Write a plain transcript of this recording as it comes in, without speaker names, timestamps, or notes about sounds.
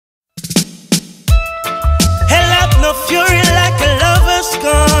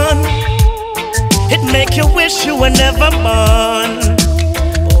you wish you were never born.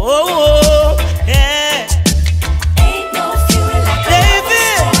 Oh, yeah. Ain't no fuel like a love story.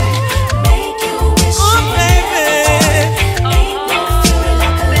 Make you wish you were never born. Ain't no fuel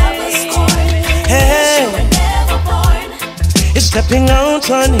like a love story. Wish you were never born. You're stepping out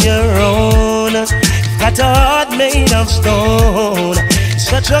on your own. You've got a heart made of stone. You're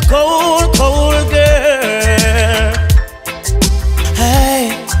such a cold, cold girl. Hey,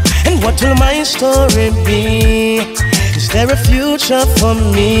 and what will my story be? Is there a future for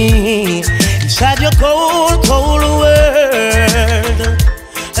me inside your cold, cold world?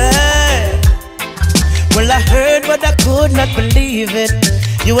 Hey, well, I heard but I could not believe it.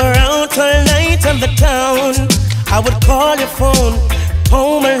 You were out all night on the town. I would call your phone,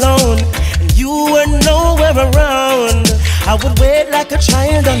 home alone, and you were nowhere around. I would wait like a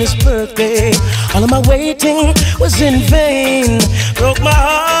child on his birthday. All of my waiting was in vain. Broke my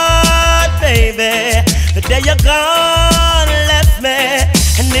heart, baby, the day you're gone, left me.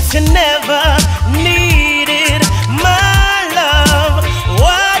 And if you never needed my love,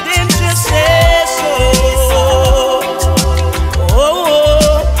 why didn't you say so?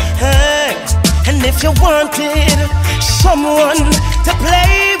 Oh, hey. And if you wanted someone to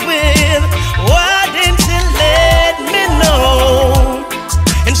play with, why didn't you let me know?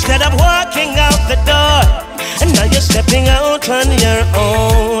 Instead of walking out the door, and now you're stepping out on your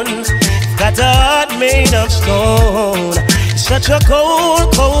own. You've got a heart made of stone. You're such a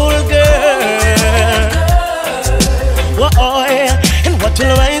cold, cold girl. Whoa, and what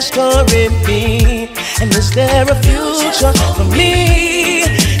will my story be? And is there a future for me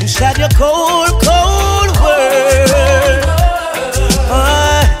inside your cold, cold world?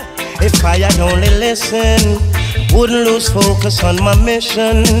 If I had only listened, wouldn't lose focus on my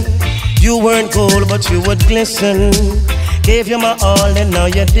mission. You weren't gold, but you would glisten. Gave you my all, and now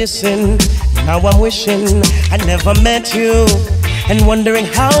you're dissing. Now I'm wishing I never met you, and wondering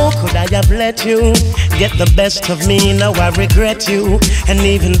how could I have let you get the best of me. Now I regret you, and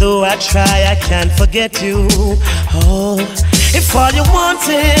even though I try, I can't forget you. Oh, if all you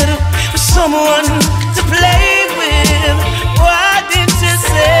wanted was someone to play with, why didn't you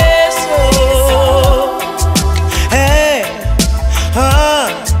say so? Hey,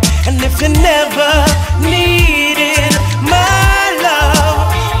 and if you never needed my love,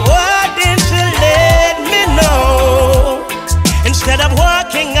 why didn't you let me know? Instead of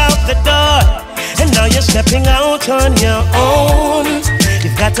walking out the door, and now you're stepping out on your own.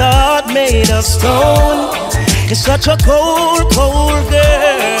 You've got a heart made of stone. You're such a cold, cold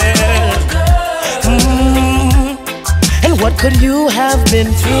girl. And what could you have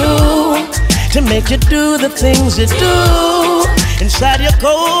been through to make you do the things you do inside your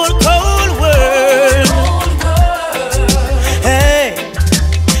cold, cold world? Hey,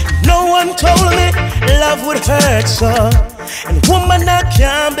 no one told me love would hurt so. And woman, I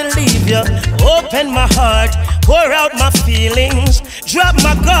can't believe you. Open my heart, pour out my feelings, drop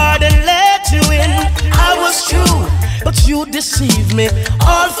my guard and let you in. I was true, but you deceived me.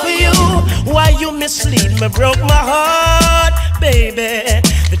 All for you, why you mislead me? Broke my heart, baby,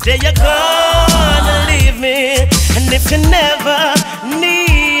 the day you're gonna leave me. And if you never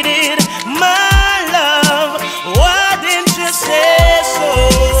needed my love, why didn't you say so?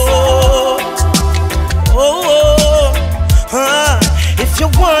 If you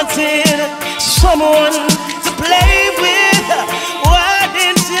wanted someone to play with, why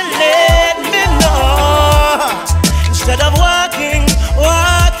didn't you let me know? Instead of walking,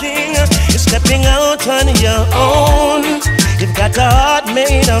 you're stepping out on your own. You've got a heart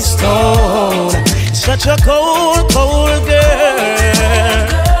made of stone. You're such a cold, cold girl.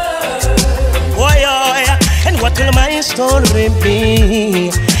 Boy, and what will my story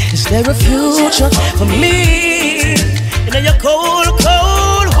be? Is there a future for me in your cold,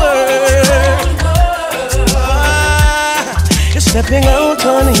 cold world? You're stepping out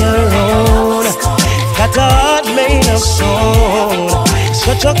on your own. Got a heart made of stone.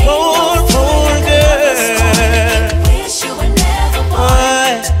 Such a cold, cold girl.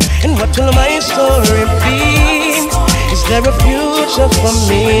 And what will my story be? Is there a future for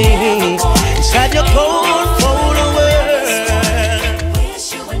me inside your cold